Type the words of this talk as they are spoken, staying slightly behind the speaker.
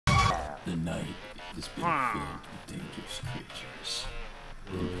The night has been filled with dangerous creatures.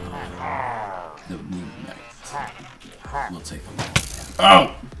 And the moon knight will take them all.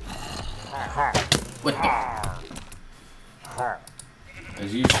 Oh! What the?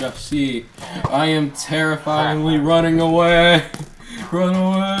 As you shall see, I am terrifyingly running away. Run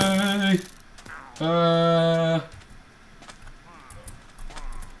away! Are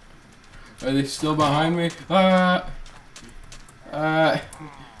they still behind me?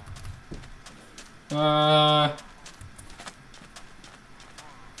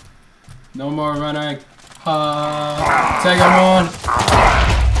 No more running. Take him on.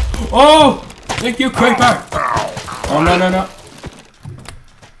 Oh! Thank you, creeper! Oh, no, no, no.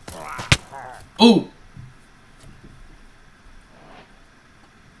 Oh!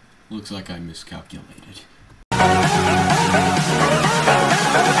 Looks like I miscalculated.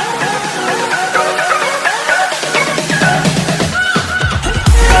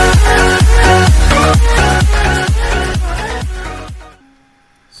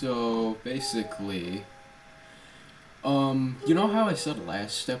 So basically, you know how I said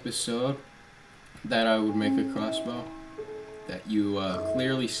last episode that I would make a crossbow that you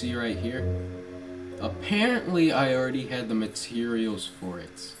clearly see right here? Apparently I already had the materials for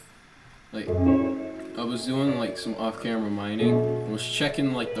it. Like, I was doing like some off-camera mining. I was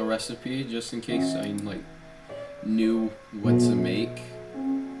checking like the recipe just in case I like knew what to make.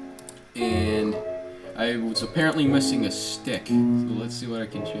 And I was apparently missing a stick. So let's see what I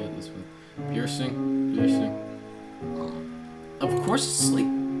can share this with. Piercing, piercing. Of course it's like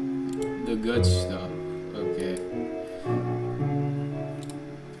the good stuff. Okay.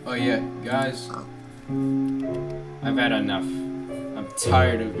 Oh yeah, guys. I've had enough. I'm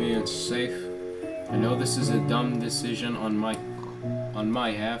tired of being safe. I know this is a dumb decision on my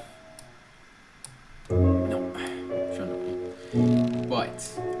half. No, shut up.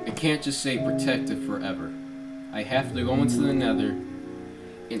 But I can't just say protected forever. I have to go into the Nether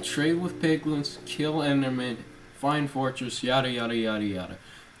and trade with piglins, kill Enderman, find fortress, yada yada yada yada.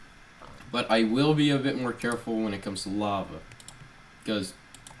 But I will be a bit more careful when it comes to lava, because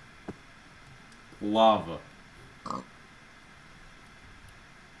lava.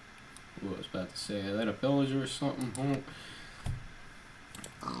 What I was about to say, is that a pillager or something?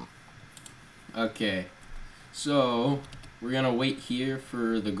 Okay, so we're gonna wait here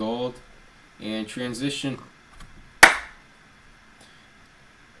for the gold and transition.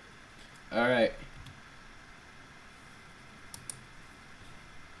 Alright.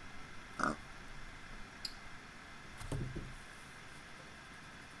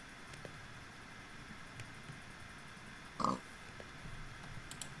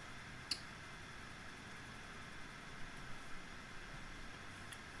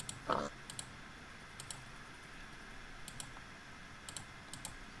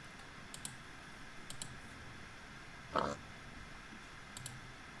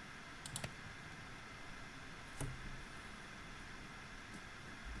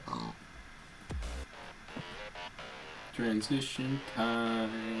 Transition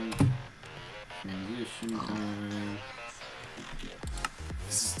time. Transition time.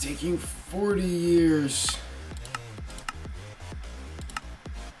 This is taking 40 years.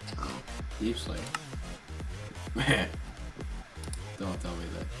 Deep Slate. Man. Don't tell me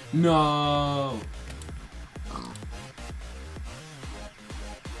that. No!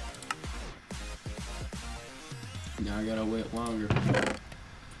 Now I gotta wait longer.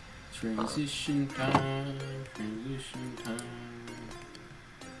 Transition time, transition time.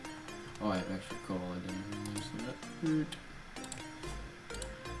 Oh, I have extra coal, I didn't realize that.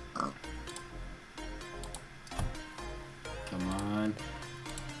 Come on.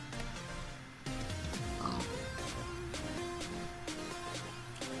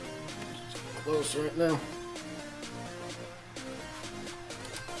 Just close right now.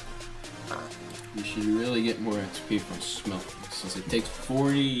 You should really get more XP from smelting, since it takes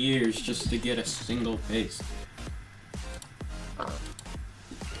 40 years just to get a single face.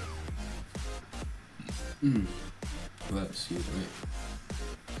 Well, excuse me.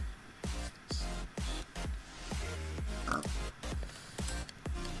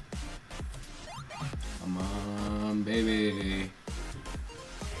 Come on, baby.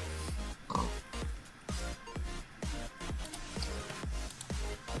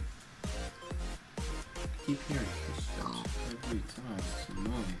 Keep hearing footsteps every time. It's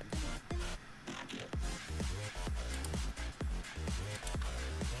annoying.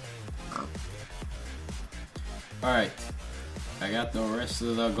 Alright, I got the rest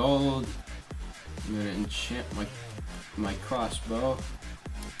of the gold. I'm gonna enchant my crossbow.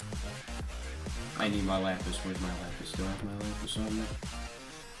 I need my lapis. Where's my lapis? Do I have my lapis on me?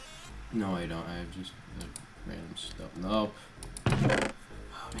 No, I don't. I have just random stuff. Nope.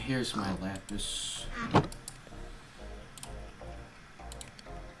 Oh, here's my lapis.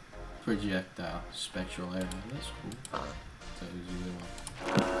 Projectile. Spectral arrow. That's cool.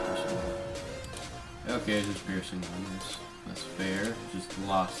 Okay, just piercing numbers. That's fair. Just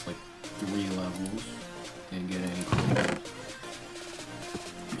lost like 3 levels. Didn't get any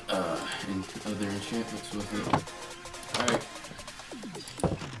and other enchantments with it. Alright.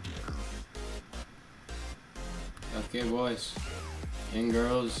 Okay, boys and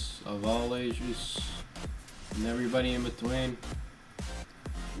girls of all ages and everybody in between,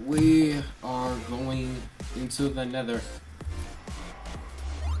 we are going into the Nether.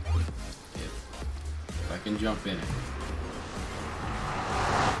 If I can jump in it.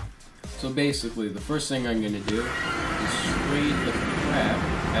 So basically, the first thing I'm gonna do is trade the crap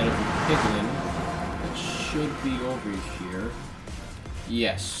out of the piglin that should be over here.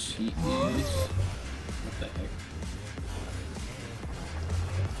 Yes, he is. What the heck?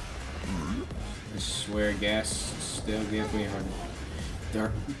 I swear, gas still gives me a hard.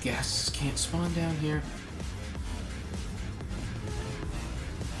 Dark gases can't spawn down here.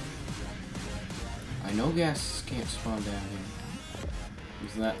 I know gases can't spawn down here.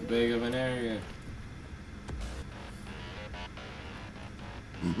 It's that big of an area.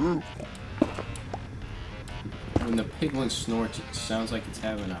 When the piglin snorts, it sounds like it's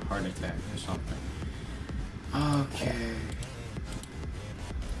having a heart attack or something. Okay.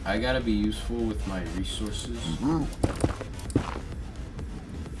 I gotta be useful with my resources.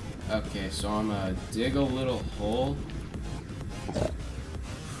 Okay, so I'm gonna dig a little hole.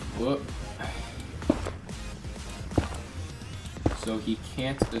 Whoop. So he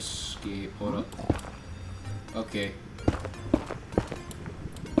can't escape. Hold up. Okay.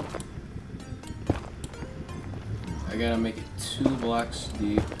 I gotta make it 2 blocks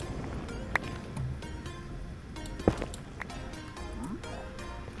deep.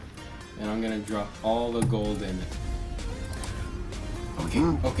 And I'm gonna drop all the gold in it.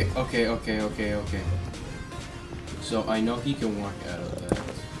 Okay. So I know he can walk out of that.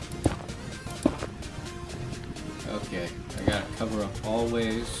 Okay, I gotta cover up all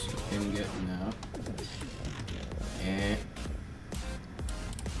ways of him getting out. And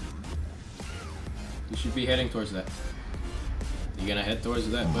you should be heading towards that. You gonna head towards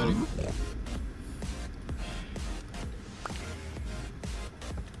that, buddy?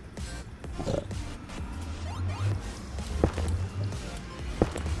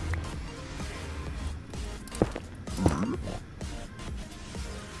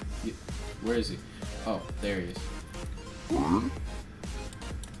 Where is he? Oh, there he is.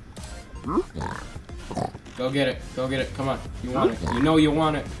 Go get it. Go get it. Come on. You want it. You know you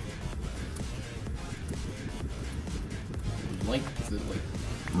want it. Like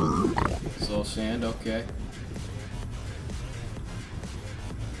soul sand. Okay.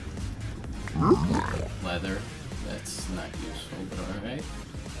 Leather. That's not useful, but alright.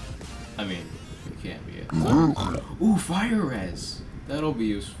 I mean, it can't be it. Ooh, fire res. That'll be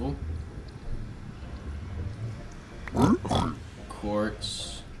useful.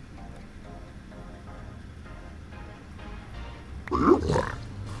 Quartz.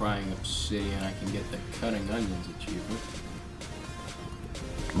 Crying obsidian. I can get the cutting onions achievement.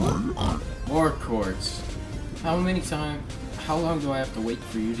 More quartz. How long do I have to wait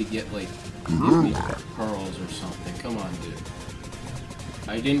for you to get, like, give me pearls or something? Come on, dude.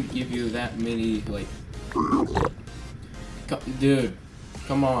 I didn't give you that many, like... Dude,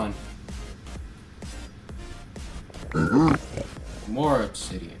 come on. More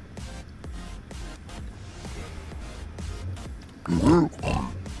obsidian.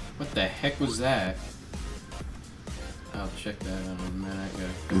 What the heck was that? I'll check that out in a minute.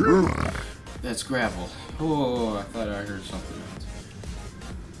 That's gravel. Oh, I thought I heard something else.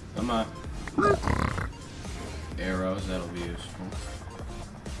 Come on. Arrows, that'll be useful.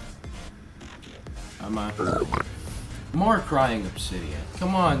 Come on. More crying obsidian.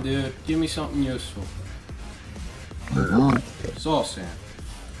 Come on, dude. Give me something useful. Soul sand.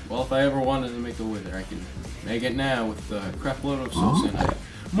 Well, if I ever wanted to make a wither, I can make it now with the crap load of soul sand.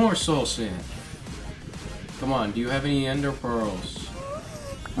 More soul sand. Come on, do you have any ender pearls?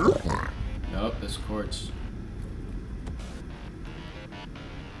 Nope, that's quartz.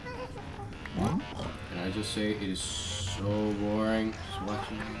 Can I just say it is so boring just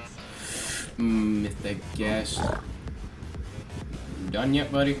watching mythic gas. You done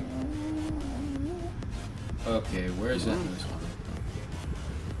yet, buddy? Okay, where is that in this one?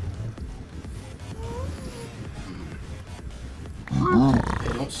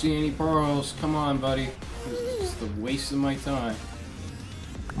 I don't see any pearls. Come on, buddy. This is just a waste of my time.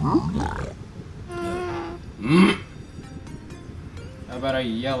 How about I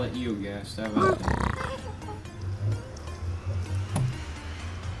yell at you, Ghast? How about that?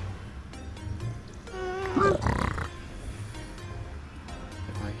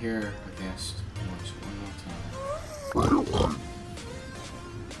 If I hear a Ghast voice one more time.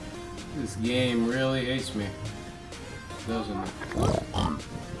 This game really hates me. Doesn't it?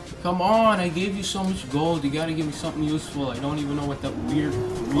 Come on, I gave you so much gold. You gotta give me something useful. I don't even know what that weird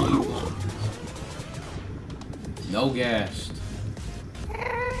 3D was. No Ghast.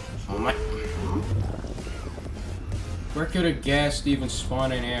 Oh my. Where could a Ghast even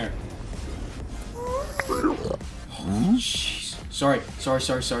spawn in air? Oh, jeez. Sorry. Sorry.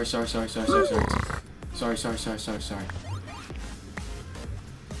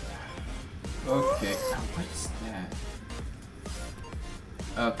 Okay. What is that?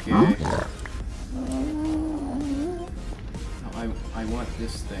 Okay. No, I want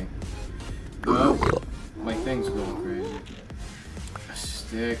this thing. Oh, my thing's going crazy. A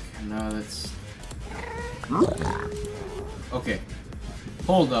stick. No, that's... Okay.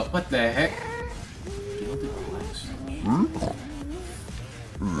 Hold up. What the heck?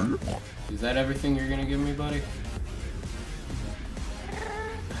 Is that everything you're gonna give me, buddy?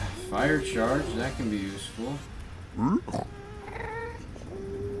 Fire charge. That can be useful. I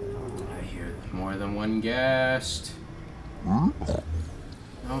hear more than one Ghast.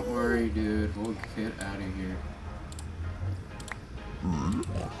 Don't worry, dude. We'll get out of here.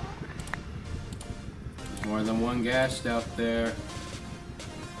 There's more than one Ghast out there.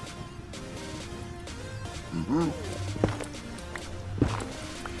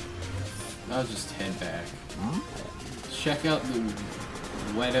 I'll just head back. Check out the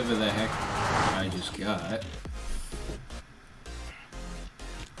whatever the heck I just got.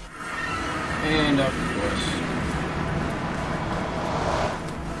 And of course,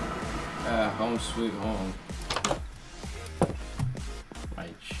 home sweet home. My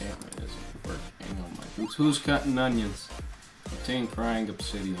enchantment isn't working on my boots. Who's cutting onions? Obtain crying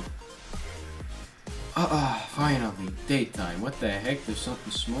obsidian. Finally, daytime. What the heck? There's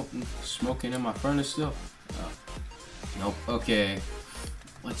something smoking in my furnace still? Nope. Okay.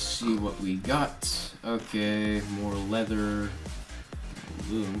 Let's see what we got. Okay, more leather.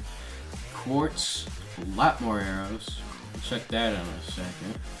 Loom. Quartz. A lot more arrows. Check that out in a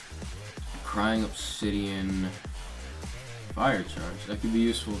second. Crying obsidian. Fire charge. That could be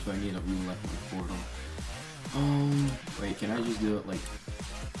useful if I need a roulette portal. Wait, can I just do it like...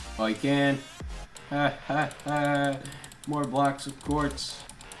 Oh, I can. More blocks of quartz.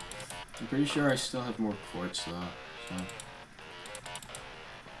 I'm pretty sure I still have more quartz though. So.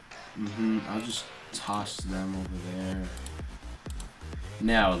 I'll just toss them over there.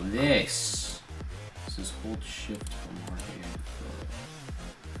 Now this is hold shift for more hand.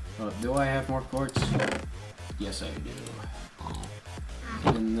 Oh, do I have more quartz? Yes, I do.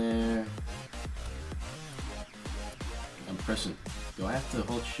 In there. I'm pressing. Do I have to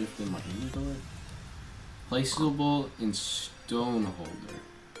hold shift in my inventory? Placeable in stone holder.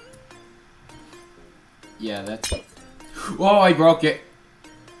 Yeah, that's... Oh, I broke it!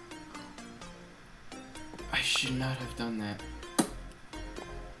 I should not have done that.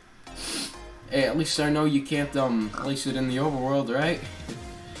 Hey, at least I know you can't, place it in the overworld, right?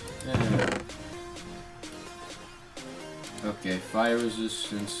 Yeah. Okay, fire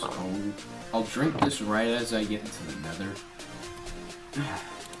resistance. Oh, I'll drink this right as I get into the nether.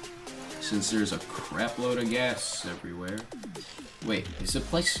 Since there's a crap load of gas everywhere. Wait, is it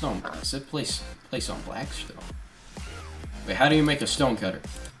placed on? Is it placed on blackstone? Wait, how do you make a stone cutter?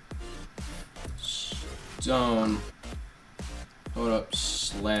 Stone. Hold up,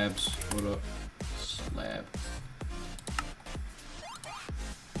 slabs. Hold up, slab.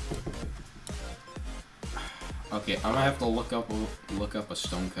 Okay, I'm gonna have to look up a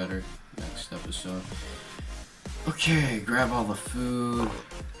stone cutter next episode. Okay, grab all the food.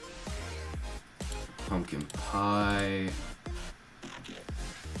 Pumpkin pie.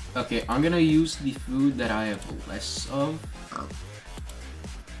 Okay, I'm gonna use the food that I have less of.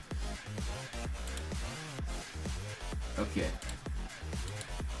 Okay.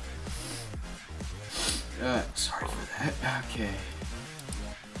 Sorry for that. Okay.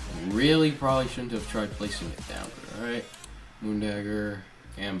 Really probably shouldn't have tried placing it down, but alright. Moondagger.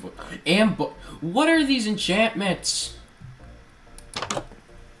 What are these enchantments?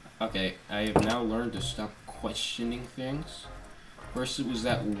 Okay, I have now learned to stop questioning things. First it was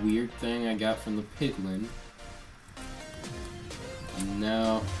that weird thing I got from the piglin. And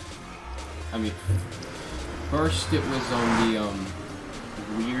now... I mean... First it was on the,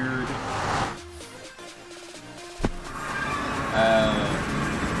 weird...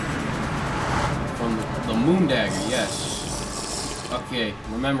 moon dagger, yes. Okay,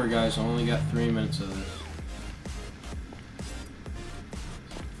 remember guys, I only got 3 minutes of this.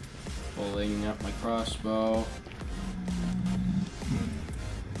 Pulling out my crossbow.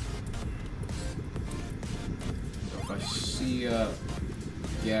 So if I see a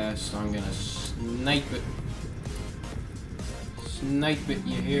gas, I'm gonna snipe it. Snipe it,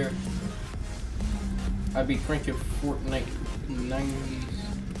 you hear? I be cranking Fortnite 90s.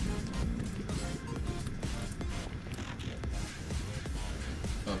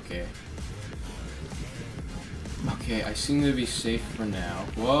 Okay. Okay, I seem to be safe for now.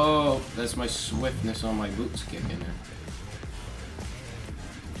 Whoa, that's my swiftness on my boots kicking in.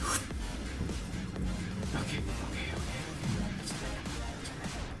 Okay.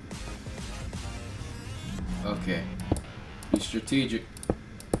 Okay. Be strategic.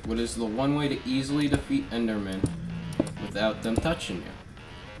 What is the one way to easily defeat Endermen without them touching you?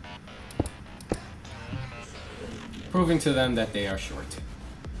 Proving to them that they are short.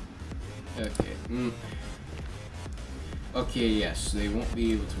 Okay. Okay, yes, they won't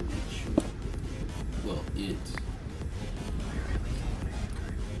be able to reach you. Well, it.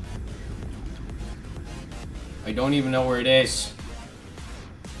 I don't even know where it is.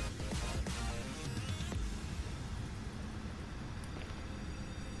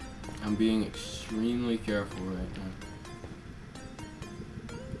 I'm being extremely careful right now.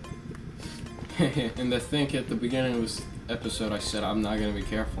 And I think at the beginning of this episode I said I'm not going to be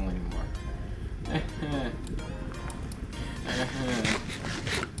careful anymore.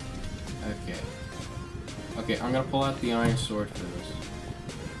 Okay, I'm going to pull out the iron sword for this.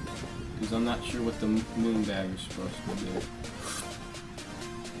 Because I'm not sure what the moon bag is supposed to do.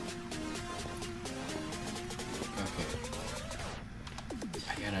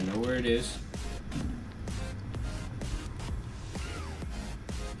 I gotta know where it is.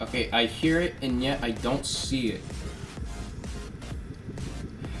 Okay, I hear it and yet I don't see it.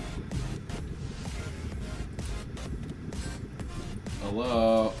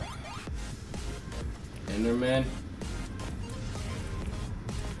 Hello? Enderman?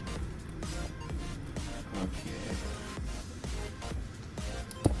 Okay.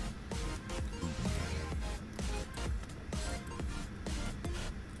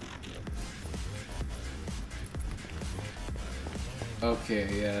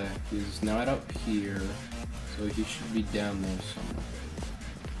 Okay, yeah, he's not up here, so he should be down there somewhere.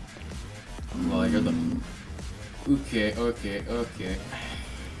 Well, I heard them. Okay.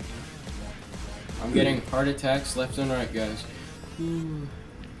 I'm getting heart attacks left and right, guys.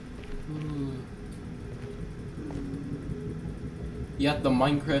 Yet the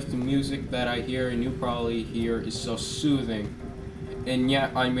Minecraft music that I hear and you probably hear is so soothing, and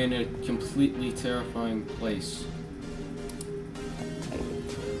yet I'm in a completely terrifying place.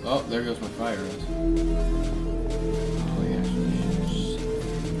 Oh, there goes my fire res. Oh yeah.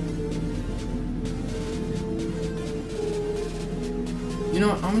 You know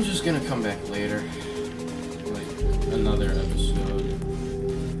what, I'm just gonna come back later. Like, another episode.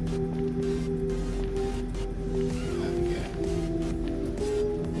 Okay.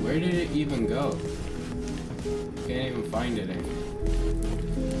 Where did it even go? Can't even find it anymore.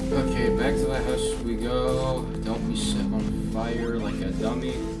 Okay, back to the house we go. Don't be set on fire like a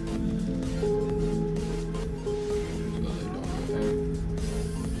dummy.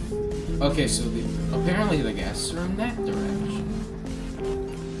 Okay, so apparently the ghasts are in that direction.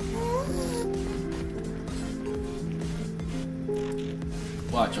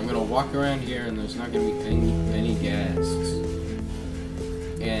 Watch, I'm gonna walk around here and there's not gonna be any ghasts.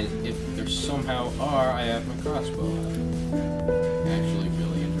 And if there somehow are, I have my crossbow. I actually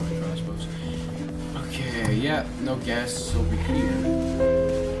really enjoy crossbows. Okay, yeah, no ghasts over here.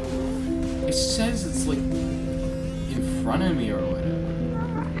 It says it's like in front of me or whatever.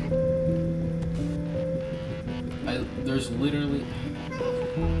 There's literally...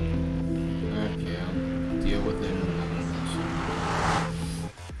 Okay, I'll deal with it.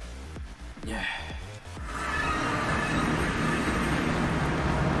 Yeah.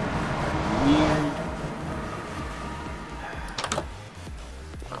 Weird.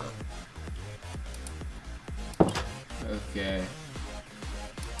 Okay.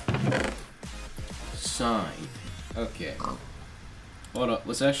 Sign. Okay. Hold up,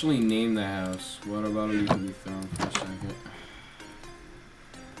 let's actually name the house. What about it need to be found for a second?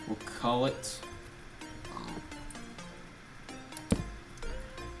 We'll call it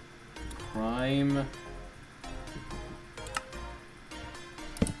Prime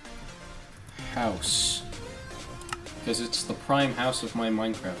House. Because it's the prime house of my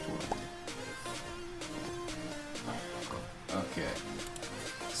Minecraft world. Okay.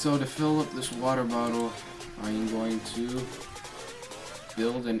 So to fill up this water bottle, I'm going to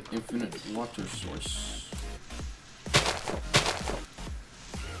build an infinite water source.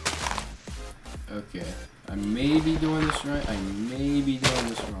 Okay, I may be doing this right, I may be doing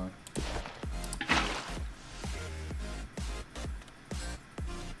this wrong.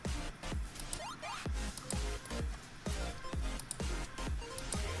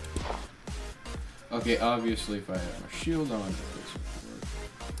 Okay, obviously if I have my shield on, this would work.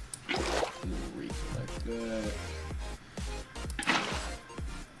 Like that.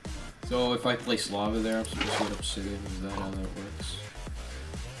 So if I place lava there, I'm supposed to get obsidian. Is that how that works?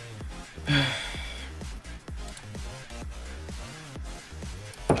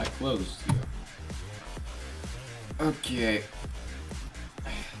 I closed you. Okay.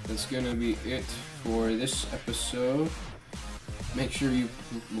 That's gonna be it for this episode. Make sure you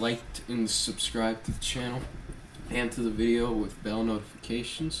liked and subscribed to the channel and to the video with bell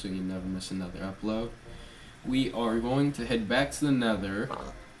notifications so you never miss another upload. We are going to head back to the Nether,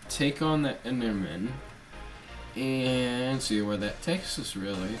 take on the Enderman, and see where that takes us,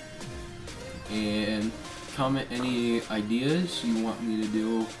 really. And comment any ideas you want me to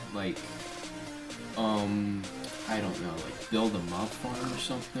do, like, I don't know, like build a mob farm or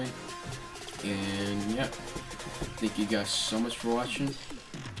something. And yeah, thank you guys so much for watching.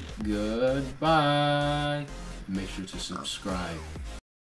 Goodbye. Make sure to subscribe.